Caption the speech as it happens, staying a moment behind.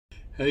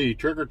Hey,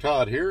 Trigger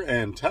Todd here,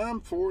 and time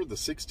for the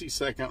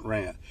 60-second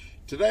rant.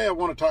 Today I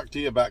want to talk to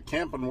you about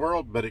Camping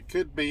World, but it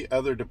could be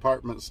other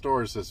department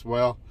stores as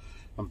well.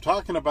 I'm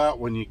talking about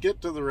when you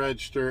get to the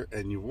register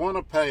and you want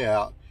to pay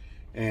out,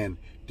 and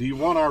do you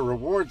want our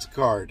rewards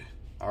card?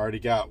 I already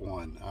got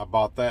one. I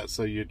bought that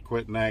so you'd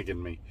quit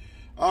nagging me.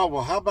 Oh,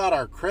 well, how about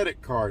our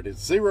credit card?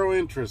 It's 0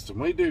 interest and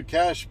we do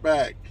cash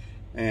back,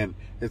 and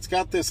it's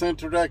got this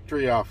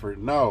introductory offer.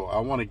 No,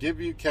 I want to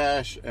give you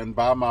cash and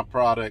buy my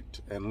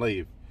product and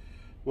leave.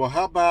 Well,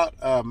 how about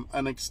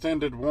an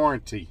extended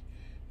warranty?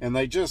 And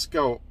they just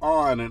go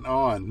on and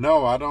on.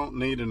 No, I don't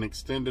need an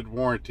extended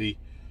warranty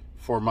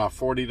for my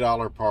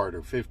 $40 part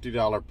or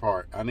 $50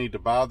 part. I need to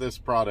buy this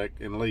product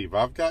and leave.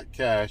 I've got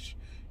cash.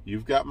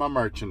 You've got my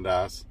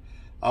merchandise.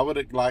 I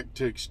would like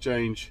to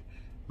exchange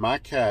my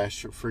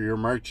cash for your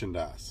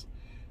merchandise.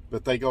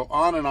 But they go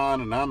on,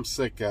 and I'm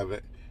sick of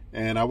it.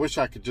 And I wish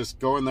I could just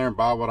go in there and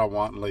buy what I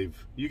want and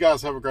leave. You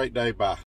guys have a great day. Bye.